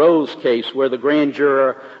 in the Rose case, where the grand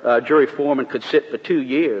jury foreman could sit for 2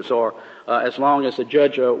 years, or as long as the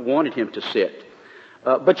judge wanted him to sit.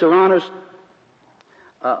 But, Your Honors,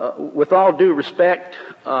 with all due respect,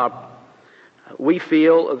 we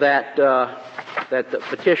feel that the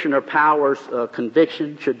petitioner Powers'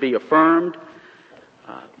 conviction should be affirmed.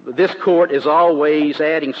 This court is always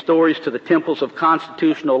adding stories to the temples of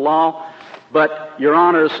constitutional law. But, Your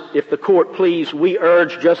Honors, if the court please, we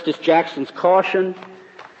urge Justice Jackson's caution,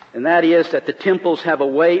 and that is that the temples have a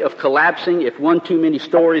way of collapsing if one too many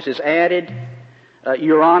stories is added.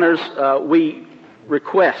 Your Honors, we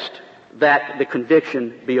request that the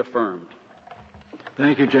conviction be affirmed.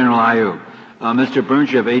 Thank you, General Ayub. Mr.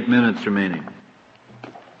 Burns, you have 8 minutes remaining.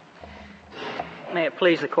 May it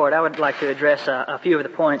please the Court, I would like to address a few of the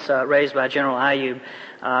points raised by General Ayub.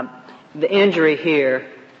 The injury here,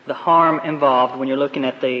 the harm involved when you're looking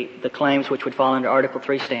at the claims which would fall under Article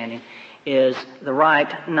 3 standing, is the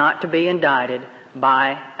right not to be indicted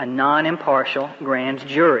by a non-impartial grand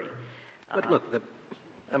jury. But look,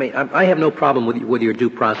 I have no problem with your due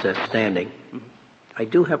process standing. Mm-hmm. I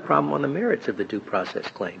do have a problem on the merits of the due process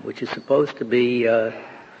claim, which is supposed to be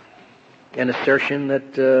an assertion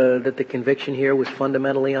that the conviction here was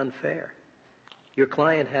fundamentally unfair. Your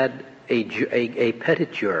client had a petit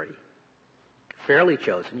jury, fairly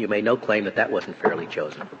chosen. You made no claim that that wasn't fairly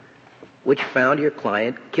chosen, which found your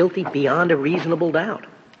client guilty beyond a reasonable doubt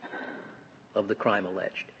of the crime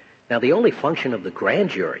alleged. Now, the only function of the grand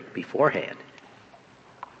jury beforehand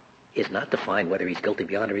is not to find whether he's guilty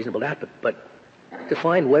beyond a reasonable doubt, but to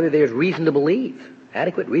find whether there's reason to believe,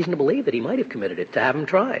 adequate reason to believe that he might have committed it, to have him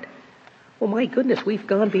tried. Well, my goodness, we've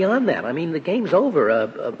gone beyond that. I mean, the game's over.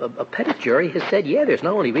 A petit jury has said, yeah, there's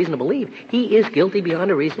not only reason to believe, he is guilty beyond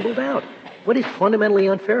a reasonable doubt. What is fundamentally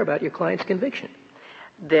unfair about your client's conviction?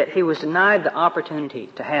 That he was denied the opportunity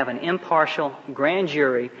to have an impartial grand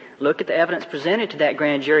jury look at the evidence presented to that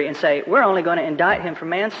grand jury and say, we're only going to indict him for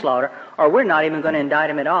manslaughter, or we're not even going to indict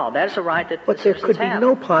him at all. That's a right that but the there citizens could be have.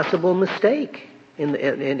 no possible mistake in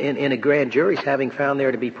a grand jury's having found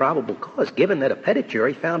there to be probable cause, given that a petit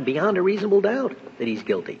jury found beyond a reasonable doubt that he's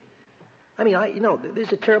guilty. I mean, this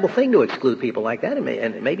is a terrible thing to exclude people like that,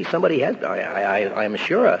 and maybe somebody has. I'm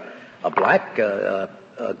sure a black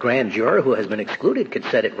grand juror who has been excluded could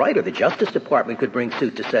set it right, or the Justice Department could bring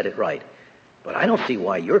suit to set it right. But I don't see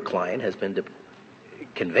why your client has been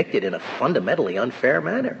convicted in a fundamentally unfair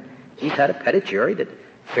manner. He's had a petit jury that,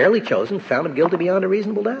 fairly chosen, found him guilty beyond a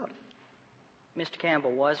reasonable doubt. Mr.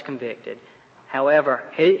 Campbell was convicted. However,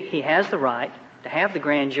 he has the right to have the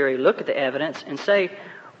grand jury look at the evidence and say,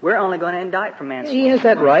 we're only going to indict for manslaughter. He has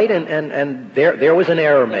that right, and there was an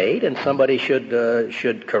error made, and somebody should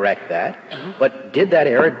correct that. Mm-hmm. But did that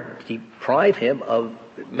error deprive him of,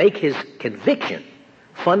 make his conviction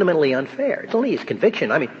fundamentally unfair? It's only his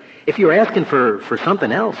conviction. I mean, if you're asking for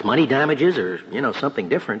something else, money damages or, something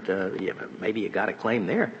different, maybe you got a claim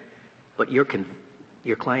there. But your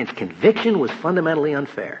client's conviction was fundamentally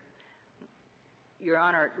unfair. Your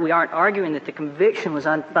Honor, we aren't arguing that the conviction was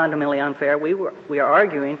fundamentally unfair. We are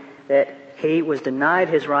arguing that he was denied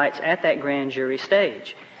his rights at that grand jury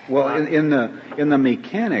stage. Well, in the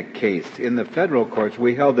mechanic case, in the federal courts,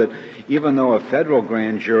 we held that even though a federal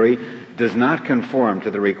grand jury does not conform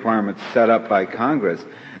to the requirements set up by Congress,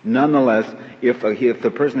 nonetheless, if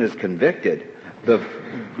the person is convicted, the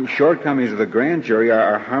shortcomings of the grand jury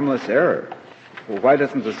are harmless error. Well, why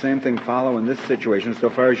doesn't the same thing follow in this situation so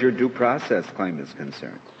far as your due process claim is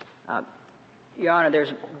concerned? Your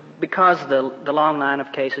Honor, because the long line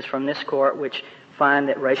of cases from this court which find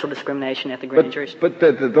that racial discrimination at the grand juries... But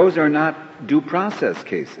those are not due process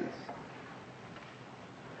cases.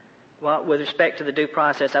 Well, with respect to the due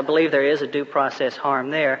process, I believe there is a due process harm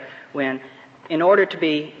there when, in order to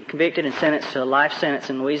be convicted and sentenced to a life sentence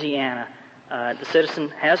in Louisiana, the citizen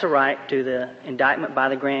has a right to the indictment by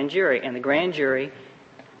the grand jury, and the grand jury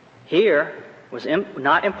here was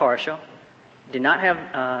not impartial. Did not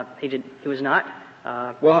have. He was not.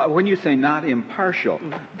 Well, when you say not impartial,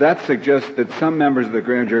 that suggests that some members of the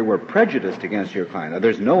grand jury were prejudiced against your client. Now,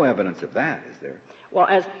 there's no evidence of that, is there? Well,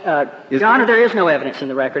 Your Honor, there is no evidence in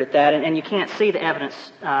the record of that, and you can't see the evidence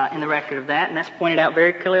in the record of that, and that's pointed out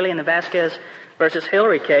very clearly in the Vasquez versus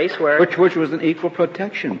Hillary case, where which was an equal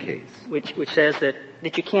protection case, which says that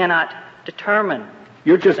you cannot determine.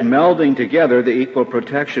 You're just melding together the equal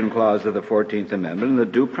protection clause of the 14th Amendment and the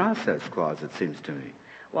due process clause, it seems to me.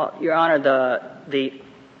 Well, Your Honor, the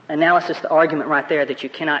analysis, the argument right there that you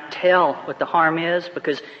cannot tell what the harm is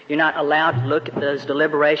because you're not allowed to look at those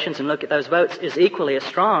deliberations and look at those votes is equally as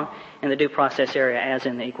strong in the due process area as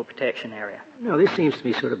in the equal protection area. No, this seems to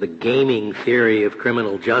be sort of the gaming theory of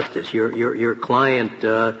criminal justice. Your client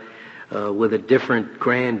with a different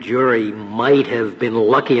grand jury might have been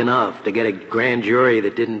lucky enough to get a grand jury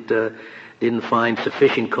that didn't find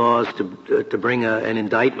sufficient cause to bring an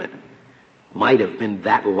indictment. Might have been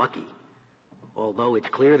that lucky. Although it's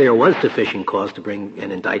clear there was sufficient cause to bring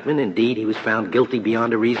an indictment, indeed he was found guilty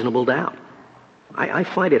beyond a reasonable doubt. I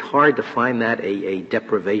find it hard to find that a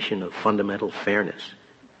deprivation of fundamental fairness.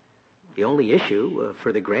 The only issue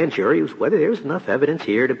for the grand jury was whether there was enough evidence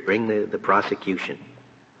here to bring the prosecution.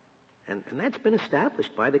 And that's been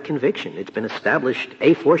established by the conviction. It's been established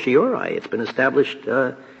a fortiori. It's been established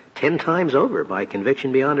 10 times over by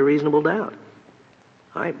conviction beyond a reasonable doubt.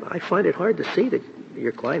 I find it hard to see that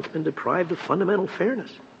your client's been deprived of fundamental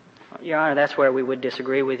fairness. Your Honor, that's where we would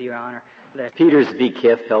disagree with Your Honor. That Peters v.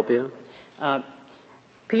 Kiff help you?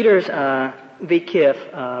 Peters v.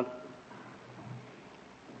 Kiff,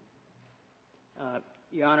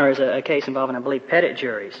 Your Honor, is a case involving, I believe, petit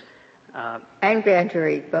juries. And grand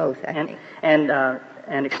juries, both, I think.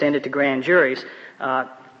 And extended to grand juries.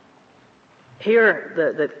 Here,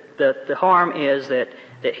 the harm is that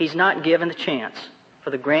he's not given the chance for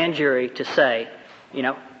the grand jury to say,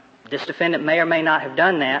 this defendant may or may not have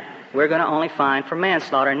done that, we're going to only fine for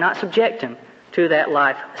manslaughter and not subject him to that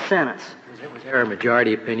life sentence. Was there a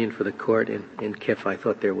majority opinion for the court in Kiff? I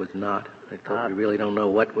thought there was not. I thought we really don't know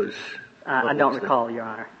what was... I don't recall, Your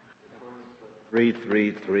Honor.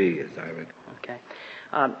 333, as I recall. Okay.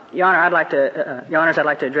 Your Honor, I'd like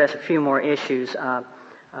to address a few more issues.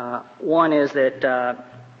 One is that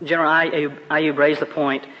General Ayub raised the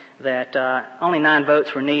point that only 9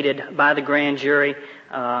 votes were needed by the grand jury.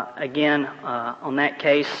 Again, on that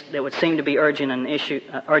case, that would seem to be urging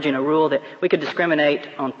a rule that we could discriminate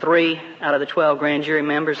on 3 out of the 12 grand jury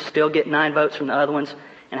members, still get 9 votes from the other ones,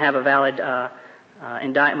 and have a valid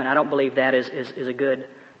indictment. I don't believe that is a good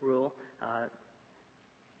rule.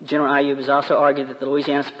 General Ayub has also argued that the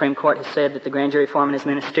Louisiana Supreme Court has said that the grand jury foreman is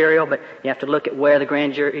ministerial, but you have to look at where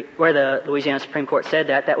the Louisiana Supreme Court said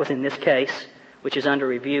that. That was in this case, which is under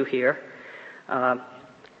review here.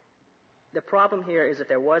 The problem here is that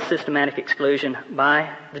there was systematic exclusion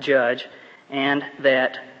by the judge, and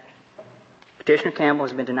that Petitioner Campbell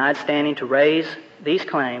has been denied standing to raise these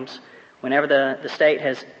claims. Whenever the state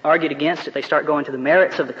has argued against it, they start going to the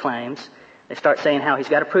merits of the claims. They start saying how he's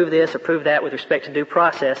got to prove this or prove that with respect to due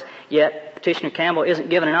process, yet Petitioner Campbell isn't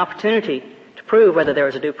given an opportunity to prove whether there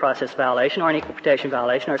was a due process violation or an equal protection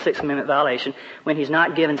violation or a Sixth Amendment violation when he's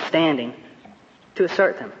not given standing to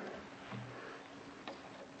assert them.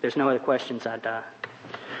 If there's no other questions, I'd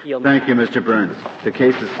yield. Thank you, Mr. Burns. The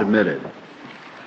case is submitted.